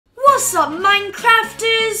Wassup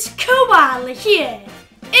Minecrafters, Koala here.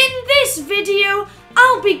 In this video,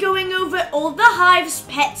 I'll be going over all the Hive's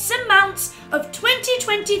pets and mounts of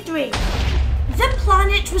 2023. The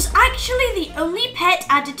planet was actually the only pet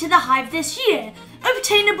added to the Hive this year,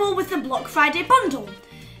 obtainable with the Block Friday bundle.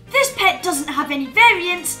 This pet doesn't have any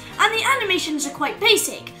variants and the animations are quite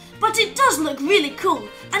basic, but it does look really cool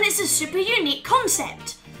and it's a super unique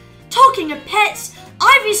concept. Talking of pets,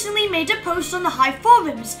 I recently made a post on the Hive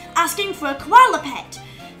forums asking for a koala pet.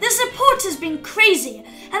 The support has been crazy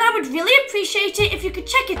and I would really appreciate it if you could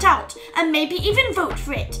check it out and maybe even vote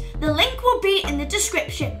for it. The link will be in the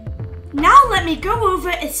description. Now let me go over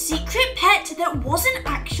a secret pet that wasn't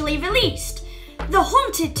actually released. The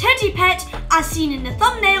haunted teddy pet, as seen in the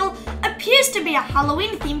thumbnail, appears to be a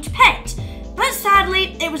Halloween themed pet, but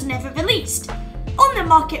sadly it was never released. On the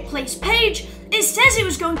marketplace page, it says it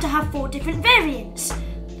was going to have 4 different variants.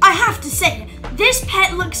 I have to say, this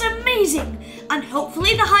pet looks amazing, and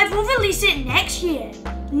hopefully the Hive will release it next year.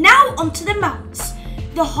 Now onto the mounts.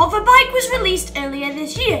 The hoverbike was released earlier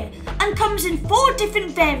this year, and comes in 4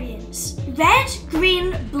 different variants: red,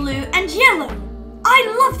 green, blue and yellow.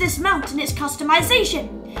 I love this mount and its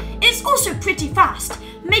customization. It's also pretty fast,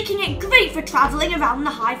 making it great for travelling around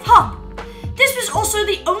the Hive hub. This was also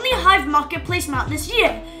the only Hive marketplace mount this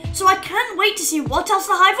year, so I can't wait to see what else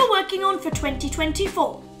the Hive are working on for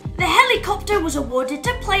 2024. The helicopter was awarded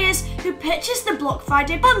to players who purchased the Block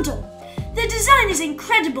Friday bundle. The design is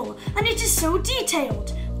incredible and it is so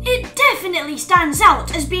detailed. It definitely stands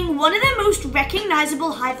out as being one of the most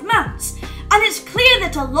recognisable Hive mounts, and it's clear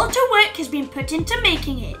that a lot of work has been put into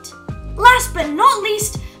making it. Last but not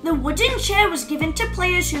least, the wooden chair was given to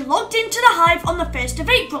players who logged into the Hive on the 1st of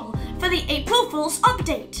April for the April Fool's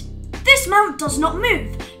update. This mount does not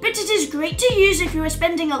move, but it is great to use if you are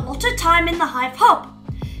spending a lot of time in the Hive hub.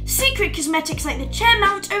 Secret cosmetics like the chair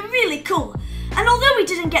mount are really cool, and although we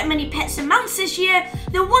didn't get many pets and mounts this year,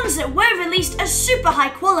 the ones that were released are super high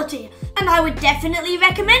quality, and I would definitely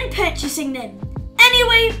recommend purchasing them.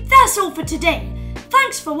 Anyway, that's all for today.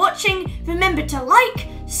 Thanks for watching, remember to like,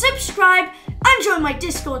 subscribe and join my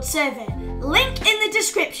Discord server, link in the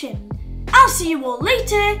description. I'll see you all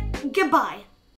later, goodbye.